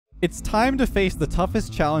It's time to face the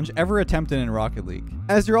toughest challenge ever attempted in Rocket League.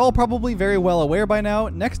 As you're all probably very well aware by now,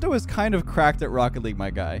 Nexto is kind of cracked at Rocket League,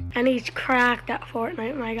 my guy. And he's cracked at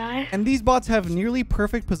Fortnite, my guy. And these bots have nearly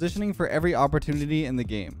perfect positioning for every opportunity in the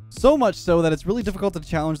game. So much so that it's really difficult to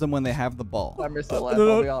challenge them when they have the ball. I missed the left,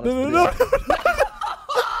 I'll be honest.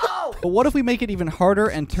 But what if we make it even harder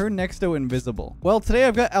and turn Nexto invisible? Well, today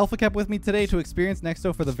I've got AlphaCap with me today to experience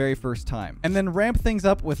Nexto for the very first time, and then ramp things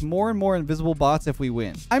up with more and more invisible bots if we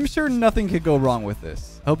win. I'm sure nothing could go wrong with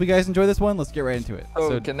this. I hope you guys enjoy this one. Let's get right into it. Oh,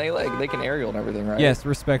 so can they they can aerial and everything, right? Yes,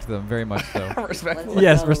 respect them very much so. Respect them.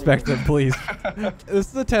 Yes, respect them, please. This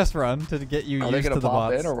is a test run to get you used to the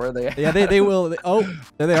bots. In, or where are they at? Yeah, they will. Oh,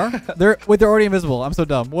 there they are. They're already invisible. I'm so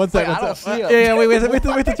dumb. One second. I don't see them. Yeah, wait, we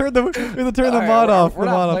have to turn the mod off. We're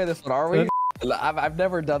not playing this one, are we? I've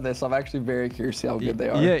never done this. So I'm actually very curious to see how good they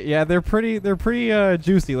are. Yeah, they're pretty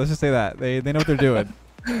juicy. Let's just say that they know what they're doing.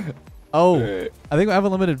 Oh, I think I have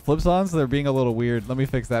unlimited flips on, so they're being a little weird. Let me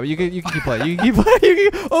fix that. But you can keep playing. You can keep playing.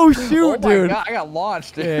 Oh shoot, dude! God, I got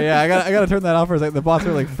launched. Yeah, I gotta turn that off for a second. The bots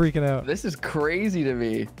are like freaking out. This is crazy to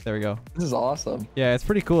me. There we go. This is awesome. Yeah, it's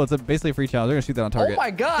pretty cool. It's basically a free challenge. They're gonna shoot that on target. Oh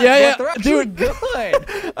my god. Yeah, they're actually good.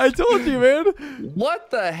 I told you, man.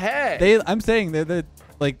 What the heck? I'm saying they're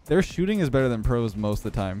like their shooting is better than pros most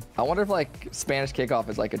of the time. I wonder if like Spanish kickoff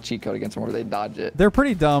is like a cheat code against them where they dodge it. They're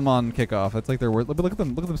pretty dumb on kickoff. It's like they're worth. Look at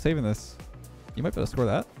them saving this. You might be able to score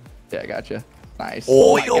that. Yeah, I gotcha. Nice.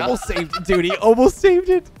 Oh, he almost saved it, dude. He almost saved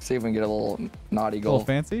it. See if we can get a little naughty goal. A little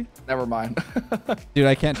fancy? Never mind. Dude,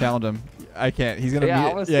 I can't challenge him. I can't. He's gonna be.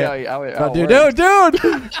 Dude. Gotta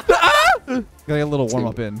get a little warm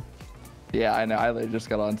up in. Yeah, I know. I just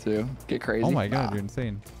got on too. Get crazy. Oh my god, you're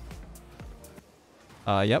insane.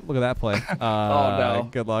 Yep, look at that play. Oh no.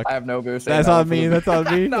 Good luck. I have no boost. That's on me. That's on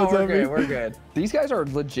me. No, we're good. We're good. These guys are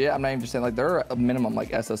legit. I'm not even just saying, like, they're a minimum like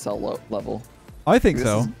SSL level. I think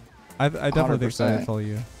so. I definitely think so. That's all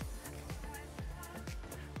you.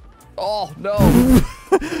 Oh no.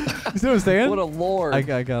 You see what I'm saying? What a lord. I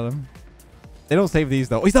got him. They don't save these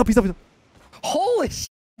though. Oh, he's up. Holy shit.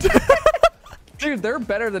 Dude, they're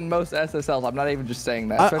better than most SSLs. I'm not even just saying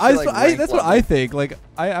that. That's what I think. Like,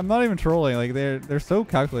 I'm not even trolling. Like, they're so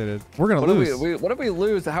calculated. We're gonna lose. What if we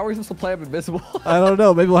lose? How are we supposed to play them invisible? I don't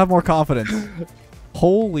know. Maybe we'll have more confidence.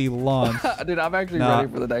 Holy launch. Dude, I'm actually ready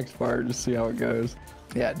for the next part. Just see how it goes.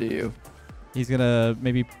 Yeah, do you? He's gonna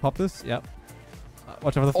maybe pop this. Yep.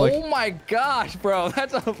 Watch out for the flick. Oh my gosh, bro.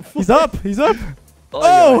 That's a flick. He's up. He's up.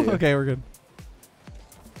 Oh, okay, we're good.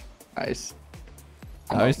 Nice.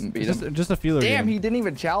 Just a feeler. Damn, he didn't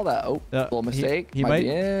even chow that. Oh, little mistake. He might be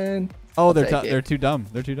in. Oh, they're too dumb.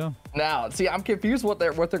 They're too dumb. Now, see, I'm confused what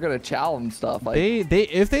they're gonna chow and stuff. Like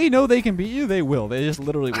if they know they can beat you, they will. They just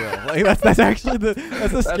literally will. Like that's actually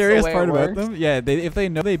the scariest part about them. Yeah, if they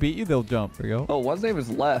know they beat you, they'll jump. There you go. Oh, one's name is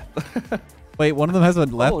Leth. Wait, one of them has a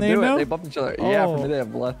Leth name now? They bumped each other. Oh. Yeah, for me they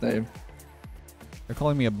have a Leth name. They're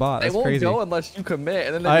calling me a bot. That's crazy. crazy. They won't go unless you commit,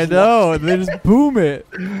 and then I know. They just boom it.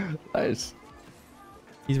 Nice.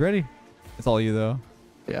 He's ready. It's all you though.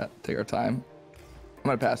 Yeah, take our time. I'm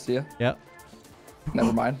gonna pass to you. Yep.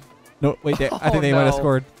 Never mind. No, wait. I think they might have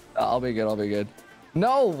scored. I'll be good. I'll be good.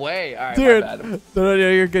 No way. All right, dude. my bad. No,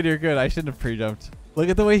 you're good. You're good. I shouldn't have pre-jumped. Look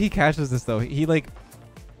at the way he catches this though. He like.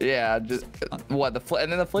 Yeah, just what the flick,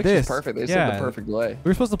 and then the flick's just perfect. They said the perfect way. We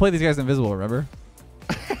were supposed to play these guys invisible, remember?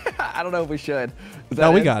 I don't know if we should.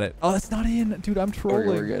 No, we got it. Oh, that's not in, dude. I'm trolling.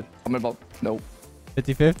 We're good. I'm gonna. Nope.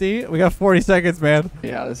 50-50. We got 40 seconds, man.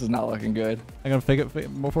 Yeah, this is not looking good. I'm gonna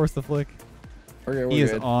force the flick. We're good. He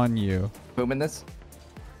is on you. Booming this.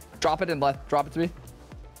 Drop it in left. Drop it to me.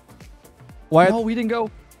 Why? No, we didn't go.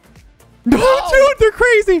 No, dude, they're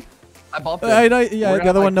crazy. I bumped it. Yeah, the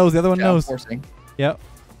other one knows. The other one knows. Forcing. Yep.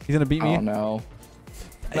 He's gonna beat me. Oh no.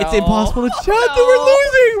 It's impossible to chat.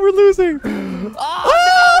 Dude, we're losing. Oh no.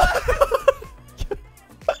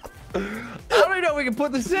 I don't even know if we can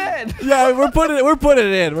put this in. Yeah, we're putting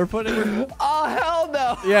it in. Oh hell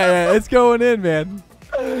no. Yeah, it's going in, man.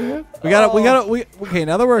 Okay,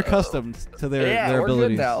 now that we're accustomed to their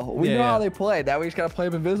abilities. Good now. We know how they play. Now we just gotta play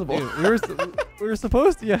them invisible. Dude, we were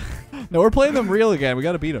supposed to. Yeah. No, we're playing them real again. We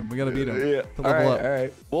gotta beat them. Yeah. All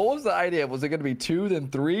right. What was the idea? Was it gonna be 2, then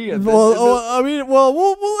 3? And let's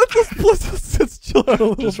chill out a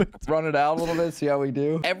little bit. Run it out a little bit. See how we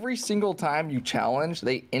do. Every single time you challenge,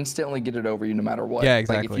 they instantly get it over you, no matter what. Yeah,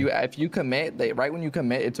 exactly. Like if you commit, right when you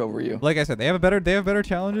commit, it's over you. Like I said, they have better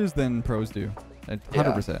challenges than pros do.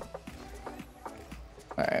 100%. All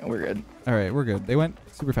right, we're good. All right, we're good. They went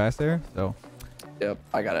super fast there, so. Yep,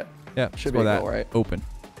 I got it. Yeah, should be that goal, right? Open.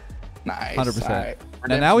 Nice. 100%. Right.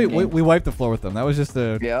 And now we wiped the floor with them. That was just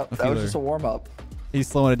a. Yep, that was just a warm up. He's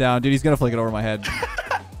slowing it down, dude. He's gonna flick it over my head.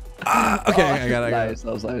 Okay, I got it. Nice.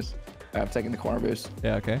 That was nice. I'm taking the corner boost.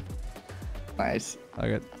 Yeah, okay. Nice. I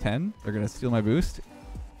got 10. They're going to steal my boost.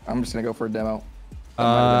 I'm just going to go for a demo.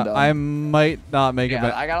 I might not make it.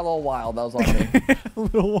 But I got a little wild. That was on me. a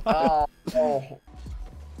little wild.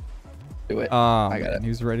 Do it. I got it.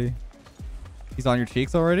 He's ready. He's on your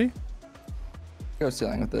cheeks already? Go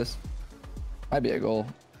ceiling with this. Might be a goal.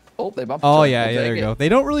 Oh, they bumped. Oh, yeah, there you go. They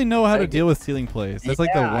don't really know how to deal with ceiling plays. That's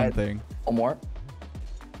like the one thing. One more.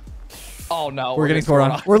 Oh, no. We're getting scored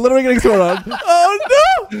on. We're literally getting scored on. Oh,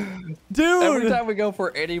 no. Dude. Every time we go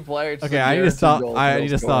for any player, it's okay, I need to stop. I need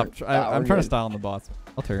to stop. I'm trying to style on the bots.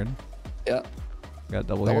 I'll turn. Yeah. Got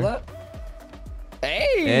double here. That.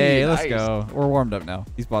 Hey, let's go. We're warmed up now.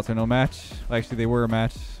 These bots are no match. Actually, they were a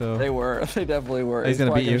match. So they were. They definitely were. He's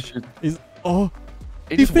gonna beat you.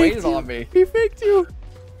 He just waited on me. He faked you.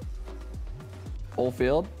 Full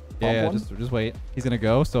field. Yeah, just wait. He's gonna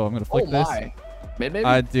go. So I'm gonna flick this. Mid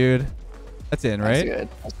maybe. Dude, that's in, right? That's good.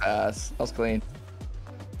 That's pass. That was clean.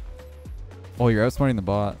 Oh, you're outsmarting the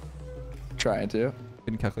bot. Trying to.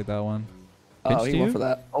 Didn't calculate that one. Oh, he went for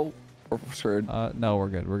that. Oh, we're screwed. No, we're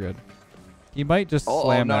good. We're good. You might just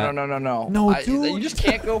slam that. No. No, dude. You just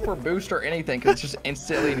can't go for boost or anything because it's just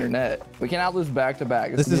instantly in your net. We cannot lose back to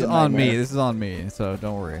back. This is on me. This is on me. So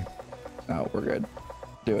don't worry. No, we're good.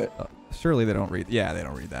 Do it. Surely they don't read. Yeah, they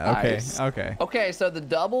don't read that. Okay. Nice. Okay. Okay, so the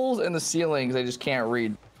doubles and the ceilings, they just can't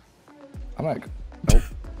read. I'm like, nope.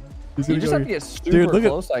 You just have to get super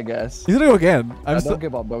close, I guess. He's gonna go again. Don't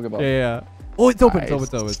give up. Don't give up. Yeah. Oh, it's open. It's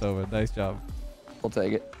open. Nice job. We'll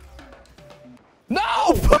take it. No!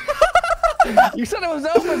 You said it was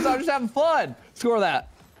open, so I'm just having fun. Score that.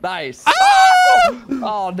 Nice.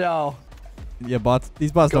 Oh no. Yeah, bots.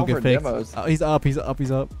 These bots don't get faked. Oh, he's up.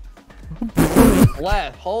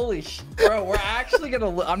 Leth, holy bro, we're actually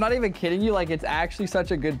gonna. I'm not even kidding you. Like, it's actually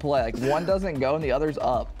such a good play. Like, one doesn't go and the other's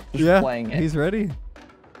up. Just playing it. He's ready.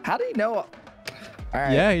 How do you know? All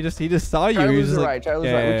right. Yeah, he just saw you. Try to lose lose right. We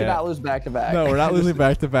cannot lose back to back. No, we're not losing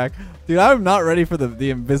back to back. Dude, I'm not ready for the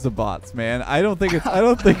Invisibots, man. I don't think we're. I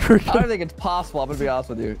don't think it's possible. I'm gonna be honest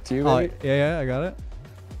with you. To you, baby? Yeah, I got it.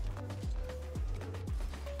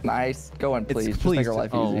 Nice. Go in, please. Just make our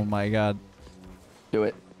life easy. Oh my god. Do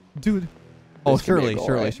it, dude. Oh, surely.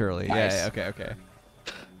 Nice. Yeah. Okay.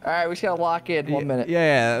 All right, we just gotta lock in 1 minute.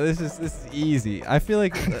 Yeah. This is easy. I feel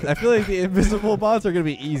like the invisible bots are gonna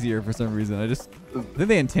be easier for some reason. I think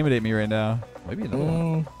they intimidate me right now. Maybe another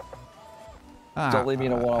one. Don't leave me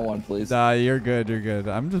in a one-on-one, please. Nah, you're good.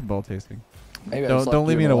 I'm just ball tasting. Maybe don't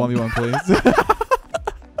leave me in a 1v1, please.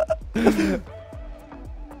 I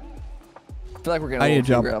feel like we're gonna. I need to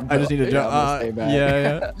jump. I just need to jump.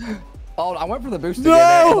 Yeah. Oh, I went for the boost again.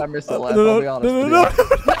 I missed it left. I'll be honest. No.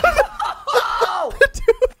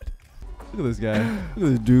 Look at this guy. Look at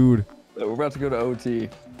this dude. We're about to go to OT.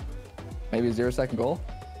 Maybe a 0-second goal.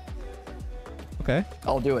 Okay.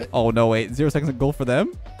 I'll do it. Oh no, wait. 0 seconds goal for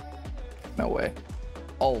them? No way.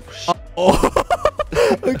 Oh.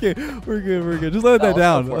 Okay, we're good. Just let that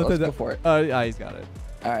down. Let's go for it. Yeah, he's got it.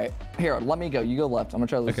 All right. Here, let me go. You go left. I'm gonna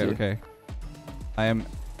try to lose you. Okay. I am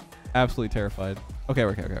absolutely terrified. Okay.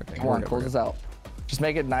 Come on, close this out. Just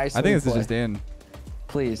make it nice. I think this is just in.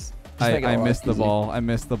 Please. I missed the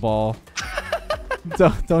ball.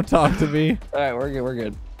 Don't talk to me. All right, we're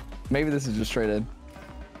good. Maybe this is just straight in.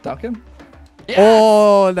 Dunk him. Yes!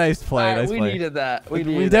 Oh, nice play. Right, we needed that.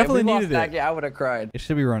 We definitely needed it. Yeah, I would have cried. It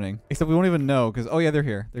should be running. Except we won't even know because they're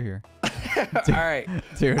here. All right.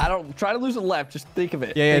 Dude. I don't try to lose it left. Just think of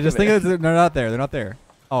it. Yeah. Just think of it. They're not there.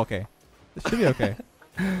 Oh, okay. This should be okay.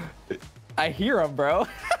 I hear him, bro.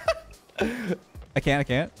 I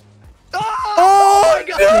can't. Oh my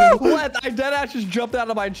god! No! Leth, I deadass just jumped out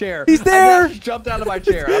of my chair. He's there! I just jumped out of my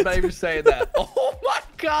chair. I'm not even saying that. Oh my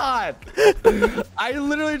god! I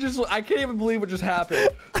literally I can't even believe what just happened.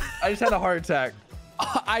 I just had a heart attack.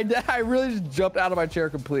 I really just jumped out of my chair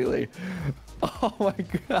completely. Oh my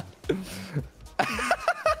god.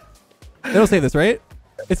 It'll save this, right?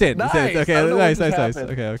 It's in. Nice. It's in. Okay, nice.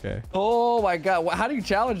 Okay. Oh my god. How do you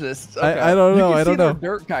challenge this? Okay. I don't know. I don't know.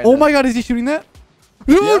 Dirt, kind oh my god, is he shooting that?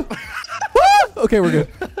 Yep. Okay, we're good.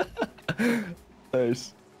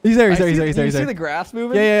 Nice. He's there. You see the grass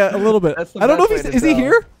moving? Yeah, a little bit. I don't know if is he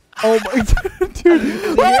here? Oh my god, dude.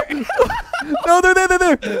 No, they're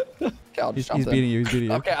there. He's beating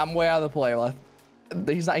you. Okay, I'm way out of the play.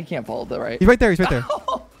 He's not. He can't follow though, right? He's right there. The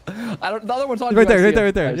other one's on. He's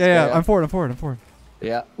right there. Yeah. I'm forward.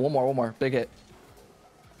 Yeah. One more. Big hit.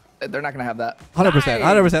 They're not gonna have that.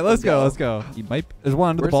 100%. Let's go. He might. There's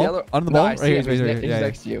one under the ball. Under the ball. Right here. He's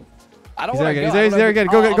next to you. I don't want to go. He's there again.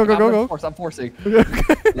 Go. I'm forcing.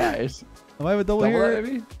 Okay. Nice. I have a double here.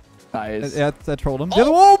 Maybe? Nice. Yeah, I trolled him.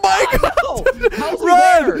 Oh my god! No. How's he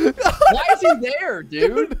Run! there? Why is he there,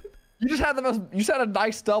 dude? You just had the most. You said a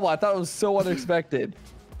nice double. I thought it was so unexpected.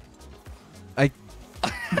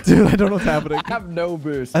 Dude, I don't know what's happening. I have no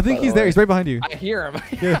boost. I think he's there. He's right behind you. I hear him.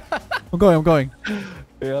 Yeah. I'm going.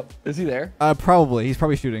 Yep. Is he there? Probably. He's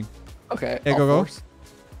probably shooting. Okay. Yeah, go.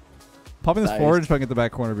 Popping this Nice. forward so I can get the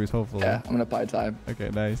back corner boost, hopefully. Yeah, I'm gonna buy time. Okay,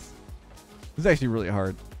 nice. This is actually really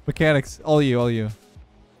hard. Mechanics, all you.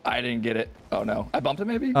 I didn't get it. Oh no. I bumped it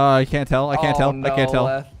maybe? I can't tell. I can't tell. No, I can't tell.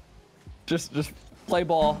 Leth. Just play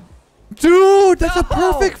ball. Dude, that's a No!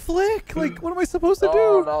 perfect flick. Like, what am I supposed to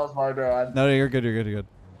Oh, do? that was my bad. No, you're good.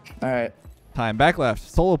 All right. Time. Back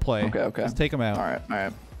left. Solo play. Okay. Just take him out. All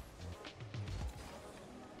right.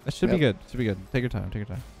 That should be good. Take your time.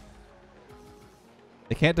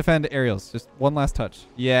 They can't defend aerials. Just one last touch.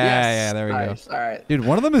 Yeah, there we go. All right. Dude,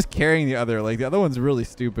 one of them is carrying the other. Like, the other one's really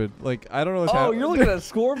stupid. Like, I don't know what's happening. You're looking at a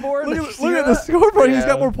scoreboard? Look at the scoreboard. Yeah. He's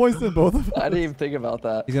got more points than both of us. I didn't even think about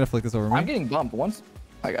that. He's going to flick this over me. I'm getting bumped once.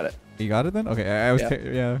 I got it. You got it then? Okay, I was... Yeah.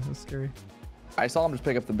 Yeah, it was scary. I saw him just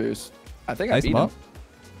pick up the boost. I think Nice I beat bump. him.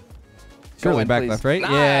 Surely in, back please. left, right?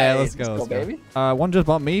 Nice. Yeah, let's Let's go, go, baby. One just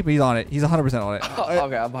bumped me, but he's on it. He's 100% on it.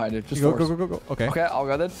 Okay, I'm behind you. Just go. Okay. Okay, I'll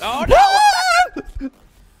go then. Oh no!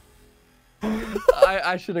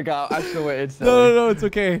 I should have went instantly. No, it's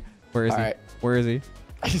okay. Where is he? Right. Where is he?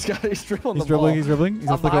 He's dribbling He's the ball. He's dribbling. He's I'm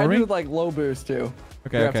gonna flick over behind you me. with like low boost too.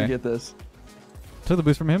 Okay, You have to get this. Took the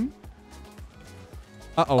boost from him.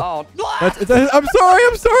 Oh, I'm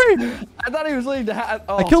sorry. I thought he was leading to.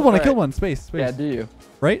 I killed one. Space. Yeah, do you?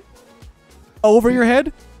 Right? Over your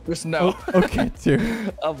head? Just no. Okay,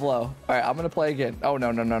 dude. Up low. All right, I'm gonna play again. Oh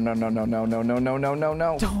no.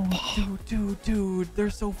 Dude, they're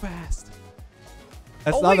so fast.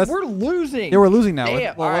 We're losing. Yeah, we're losing now.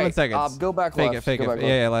 Damn. Well, All 11 right, seconds. go back Fake left. it. Go back left.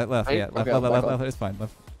 Yeah, left. Right? Yeah, Okay, left. It's fine.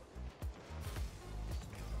 Left.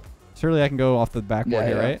 Surely I can go off the backboard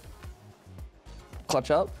here, right? Clutch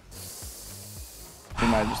up. We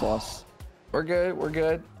might have just lost. We're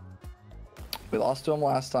good. We lost to him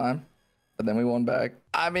last time, but then we won back.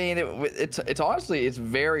 I mean, it's honestly, it's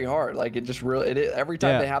very hard. Like, it just really, every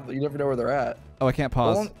time they have, you never know where they're at. Oh, I can't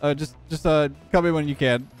pause. Just call me when you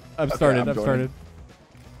can. I've started.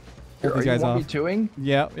 Hold these guys off. 1v2ing?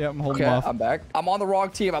 Yeah, I'm holding them off. I'm back. I'm on the wrong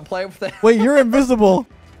team. I'm playing with them. Wait, you're invisible. All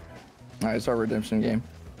right, it's our redemption game.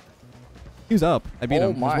 He was up. I beat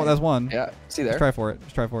him. That's one. Yeah, see there. Just try for it.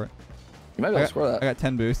 You might be able to score that. I got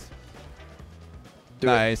 10 boosts.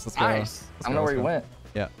 Nice. Let's go. Nice. I don't know where he went.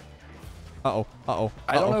 Yeah. Uh-oh.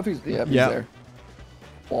 I don't know if he's there.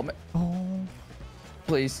 Well,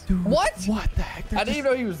 please. Dude, what? What the heck? I didn't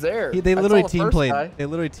even know he was there. They literally team played. They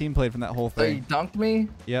literally team played from that whole So he thing. dunked me?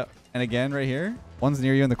 Yep. And again, right here. One's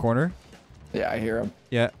near you in the corner. Yeah, I hear him.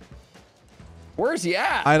 Yeah. Where's he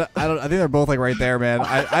at? I think they're both like right there, man.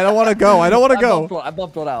 I don't want to go. I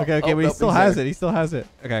bumped one out. Okay, but he still has it.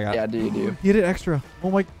 Okay, I got it. Yeah, do you? He did extra.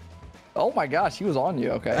 Oh my gosh, he was on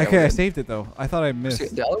you. Okay. Okay, I saved it though. I thought I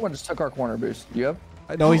missed. The other one just took our corner boost. You have?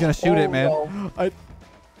 No, he's gonna shoot it, man. No.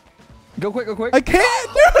 Go quick. I can't,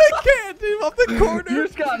 dude. Off the corner. You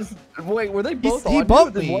just guys. Wait, were they both on he you?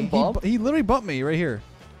 bumped Did me. one bump? He literally bumped me right here.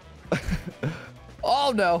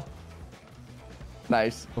 Oh no.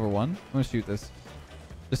 Nice. Over one. I'm gonna shoot this.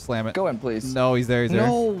 Just slam it. Go in, please. No, he's there.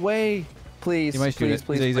 No way. Please. He might shoot it.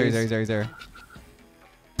 He's there.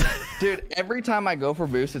 Dude, every time I go for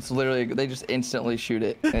boost, it's literally they just instantly shoot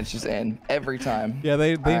it, and it's just in every time. Yeah,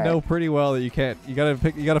 they know pretty well that you can't. You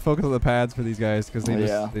gotta focus on the pads for these guys because they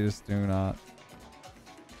just do not.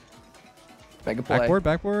 Make a play.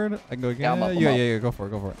 Backboard. I can go again. Yeah. Go for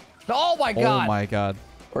it. Oh my god. Oh my god.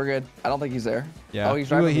 We're good. I don't think he's there. Yeah. Oh, he's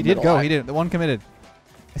right. He did go. He did. The one committed.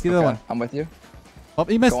 I see the other one. I'm with you. Oh,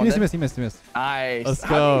 he missed. He missed. Nice. Let's go.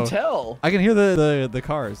 How do you tell? I can hear the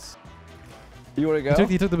cars. You want to go?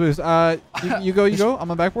 He took the boost. You go. I'm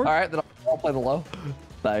on backboard. All right, then I'll play the low.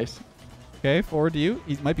 Nice. Okay, forward to you.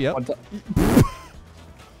 He might be up.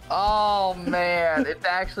 Oh man, it's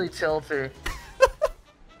actually tilted.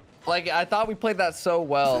 Like, I thought we played that so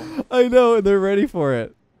well. I know, and they're ready for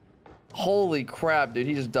it. Holy crap, dude!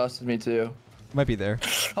 He just dusted me too. Might be there.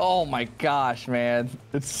 Oh my gosh, man!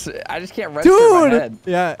 I just can't register my head.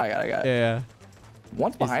 Yeah. I got it. Yeah.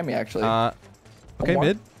 One's behind me actually. Okay,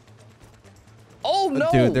 mid. Oh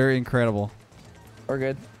no! Dude, they're incredible. We're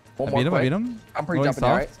good. I beat him. I'm pretty jumping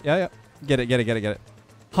there, right? Yeah. Get it.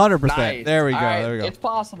 100%. Nice. There we go. Right. There we go. It's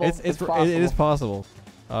possible. It is possible.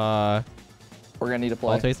 We're gonna need to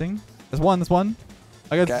play. Ball chasing. There's one.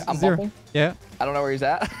 I got I'm 0. bumping. Yeah. I don't know where he's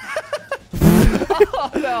at.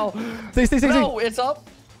 Oh no. Stay. No, it's up.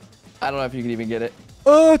 I don't know if you can even get it.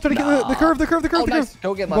 Oh, trying to get the curve, the curve, the curve, Oh, the nice. curve.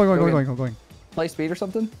 Go get I'm left. going, Go going, get- going, going, going. Play speed or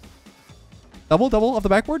something? Double off the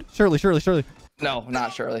backboard? Surely. No,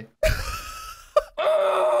 not Shirley.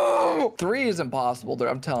 3 is impossible, dude.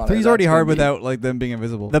 I'm telling you. Three's already that's hard gonna be- without like them being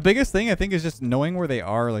invisible. The biggest thing I think is just knowing where they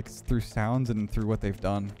are, like through sounds and through what they've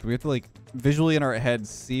done. We have to like visually in our heads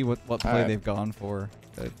see what play Alright. they've gone for.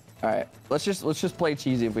 But- All right, let's just play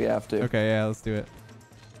cheesy if we have to. okay, yeah, let's do it.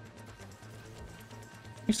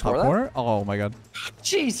 You Top score that? corner? Oh my god.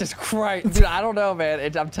 Jesus Christ, dude! I don't know, man.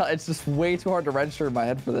 It's just way too hard to register in my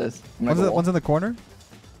head for this. One's in the corner.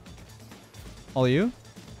 All of you?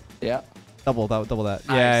 Yeah. Double that. Nice.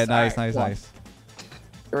 Yeah, Alright, nice. come on.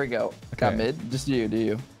 Here we go. Got Okay. mid. Just do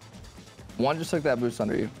you. One just took that boost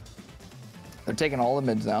under you. They're taking all the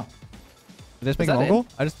mids now. Did I just make an that own goal?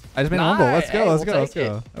 I just made an own goal. Let's Nice. go. Hey, Let's we'll go. Let's take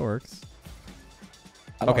go. That works.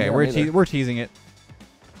 I don't Okay, hear we're them either. we're teasing it.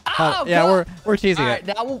 Oh, yeah, God. we're teasing All it.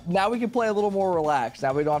 right, now we can play a little more relaxed.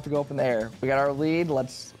 Now we don't have to go up in the air. We got our lead.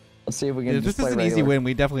 Let's see if we can. If just this is play an easy regular. win,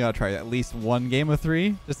 we definitely ought to try at least one game of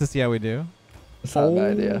 3 just to see how we do. That's not a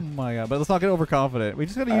bad idea. Oh my god! But let's not get overconfident. We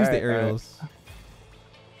just gotta use the Alright, alright. aerials.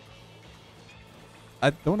 I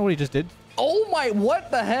don't know what he just did. Oh my! What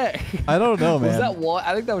the heck? I don't know, man. Was that one?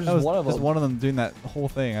 I think that was That just was one of them. just one of them doing that whole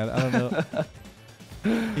thing. I don't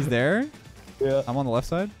know. He's there. Yeah. I'm on the left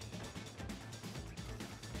side.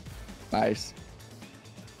 Nice.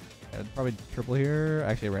 Yeah, probably triple here.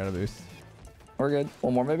 Actually, I ran out of boost. We're good.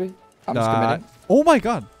 One more maybe. I'm just committing. Oh my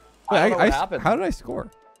god! Wait, I don't know what happened. How did I score?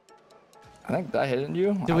 I think that hit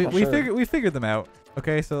you. Dude, we figured them out.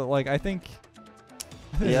 Okay, so like I think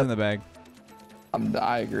it's Yep. in the bag.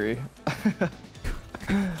 I agree.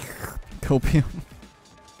 Copium.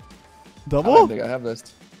 I Double? don't think I have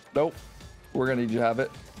this. Nope. We're gonna need you to have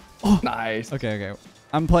it. Oh. Nice. Okay.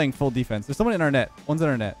 I'm playing full defense. There's someone in our net. One's in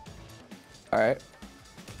our net. All right.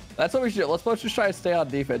 That's what we should. Let's both just try to stay on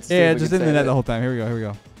defense. see Yeah, if we just can in the save net it. the whole time. Here we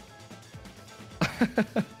go.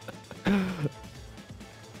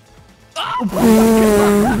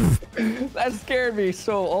 That scared me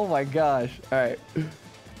so. Oh my gosh. All right.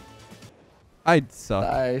 I suck.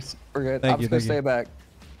 Nice. We're good. Thank I'm you, just gonna thank stay you. back.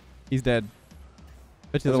 He's dead.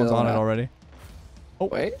 Bet you the Where's one's the on other it one at? already. Oh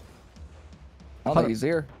Wait. I don't Huh. think he's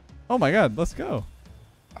here. Oh my god, let's go.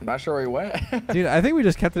 I'm not sure where he went. Dude, I think we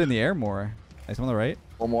just kept it in the air more. Nice, on the right.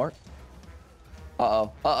 One more.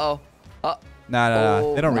 Uh-oh. Uh-oh. Nah.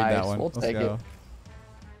 Oh, They don't read that nice. one. We'll Let's take go. it.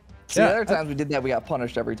 See, Yeah, the other times we did that, we got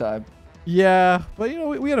punished every time. Yeah, but you know,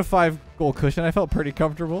 we had a 5-goal cushion. I felt pretty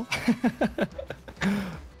comfortable.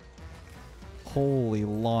 Holy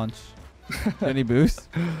launch. Any boost?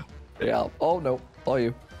 Yeah. Oh, no. Oh,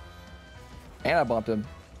 you. And I bumped him.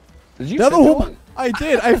 Did you The other sit one, I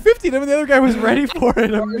did. I 50'd him and the other guy was ready for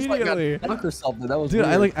it immediately. Like got stuck or something. That was Dude, I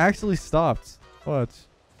weird. like actually stopped. Watch.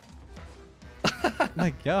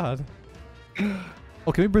 My god.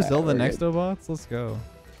 Oh, can we Brazil the we're next good. bots? Let's go.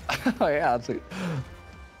 Oh, yeah. That's it.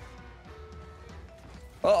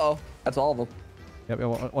 Uh-oh. That's all of them. Yep,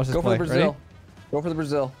 watch this Go for play. the Brazil. Go for the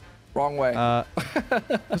Brazil. Wrong way.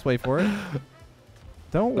 Ready? Just wait for it.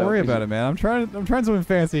 Don't No, worry please about don't. it, man. I'm trying something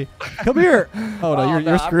fancy. Come here. Oh no, Oh, you're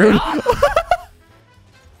no, screwed. I'm-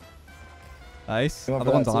 Nice. Going for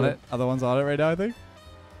Other one's that on too. it. Other one's on it right now, I think.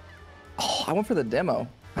 Oh, I went for the demo.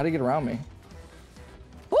 How do you get around me?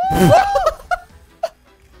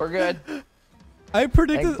 We're good. I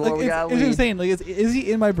predicted Thank Lord like we got a it's lead. insane. Like is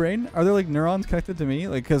he in my brain? Are there like neurons connected to me?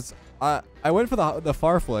 Like cuz I went for the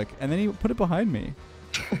far flick and then he put it behind me.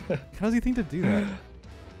 How does he think to do that?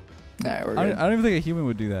 Nah, we're I good. don't even think a human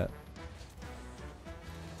would do that.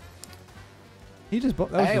 He just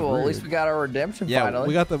that was Hey, just well, at rude. least we got our redemption Yeah, finally.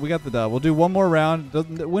 we got the dub. We'll do one more round.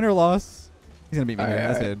 Win or loss. He's gonna beat me here. Alright,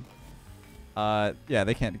 That's alright. it. Yeah,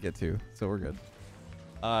 they can't get two, so we're good.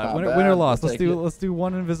 Not Win bad. or loss. We'll Let's take do it. let's do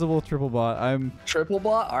one invisible triple bot. I'm Triple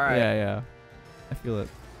bot? All right. yeah. I feel it.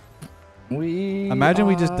 We Imagine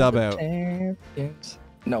we just are dub the out. champions.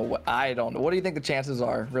 No, I don't know. What do you think the chances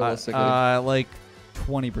are, realistically? Like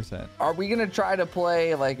 20%. Are we gonna try to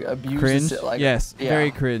play like abuse? Cringe. Like, Yes, yeah,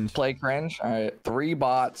 very cringe. Play cringe. All right. 3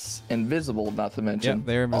 bots, invisible, not to mention. Yep,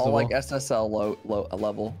 they're All like invisible. SSL low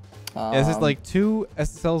level. Yeah, this is like 2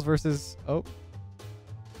 SSLs versus. Oh.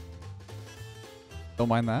 Don't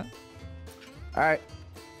mind that. All right.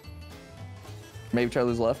 Maybe try to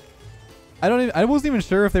lose left. I wasn't even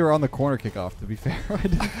sure if they were on the corner kickoff. To be fair. I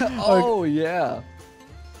didn't- Oh yeah.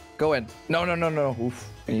 Go in. No. Oof.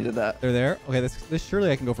 We needed that. They're there. Okay, this surely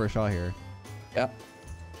I can go for a shot here. Yeah.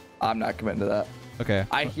 I'm not committing to that. Okay.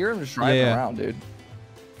 I hear him just driving Yeah. around, dude.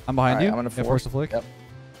 I'm behind Alright, you. I'm gonna Yeah, force a flick. Yep.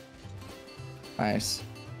 Nice.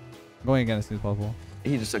 I'm going again as soon as possible.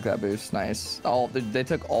 He just took that boost. Nice. They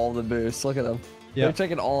took all the boosts. Look at them. Yeah. They're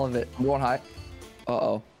taking all of it. I'm going high.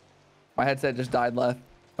 Uh-oh. My headset just died, Leth.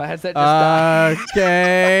 My headset just died.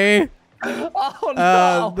 Okay. Oh,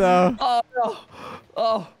 no. No. Oh, no.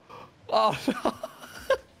 Oh. Oh,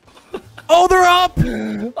 no. Oh, they're up.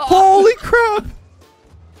 Holy crap.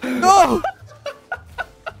 No.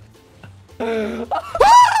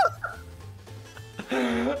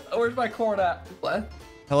 Where's my corn at? What?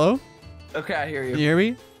 Hello? Okay, I hear you. Can you hear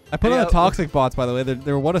me? I put on Yeah. the toxic bots, by the way.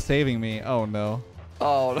 They're what is saving me. Oh, no.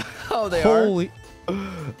 Oh, no, they Holy. are. All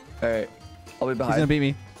right. I'll be He's behind. going to beat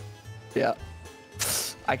me. Yeah.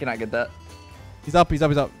 I cannot get that. He's up. He's up.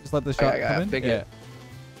 He's up. Just let the shot come in. pick Yeah. it.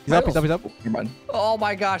 He's up. He's up. He's up. Never mind. Oh,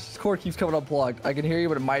 my gosh. This cord keeps coming unplugged. I can hear you,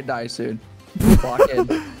 but it might die soon. Lock in.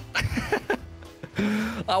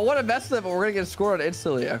 I want to mess with it, but we're going to get scored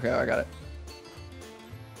instantly. Okay, I got it.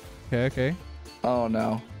 Okay. Okay. Oh,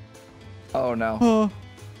 no. Oh, no. Oh.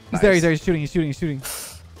 He's there. He's there. He's shooting. He's shooting. He's shooting.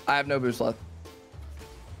 I have no boost left.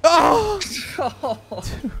 Oh! Oh.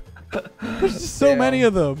 There's just so many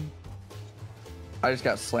of them. I just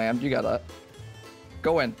got slammed. You got that.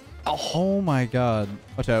 Go in. Oh, Oh my god.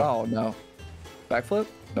 Watch out. oh no. Backflip?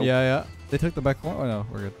 Nope. Yeah, yeah. They took the back one. Oh no,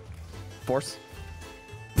 we're good. Force.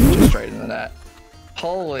 Just straight into the net.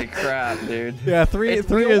 Holy crap, dude. Yeah, three We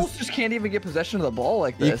is. almost just can't even get possession of the ball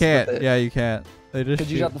like this. You can't. Yeah, you can't. They just.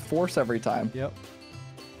 Because you shoot. got the force every time. Yep.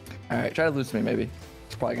 All right, try to lose me maybe.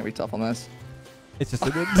 It's probably gonna be tough on this. It's just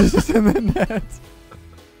it's just in the net.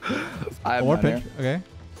 I have One more none pitch. here. Okay.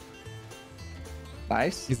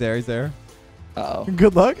 Nice. He's there. He's there. Uh oh.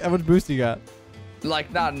 Good luck. How much boost you got?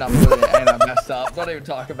 Like not enough for the and I messed up. Don't even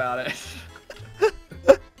talk about it.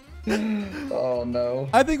 Oh no.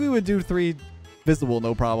 I think we would do 3 visible,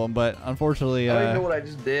 no problem. But unfortunately, I don't even know what I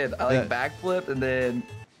just did. I like yeah. backflipped and then.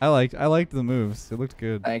 I liked the moves. It looked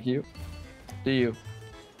good. Thank you. Do you?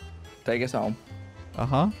 Take us home.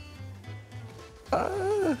 Uh-huh.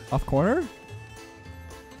 Off corner?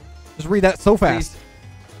 Just read that so fast.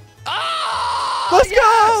 Ah! Let's yes!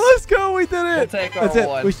 go! Let's go! We did it! We'll take our That's it.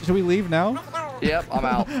 one. Should we leave now? Yep, I'm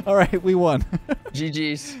out. All right, we won.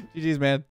 GG's. GG's, man.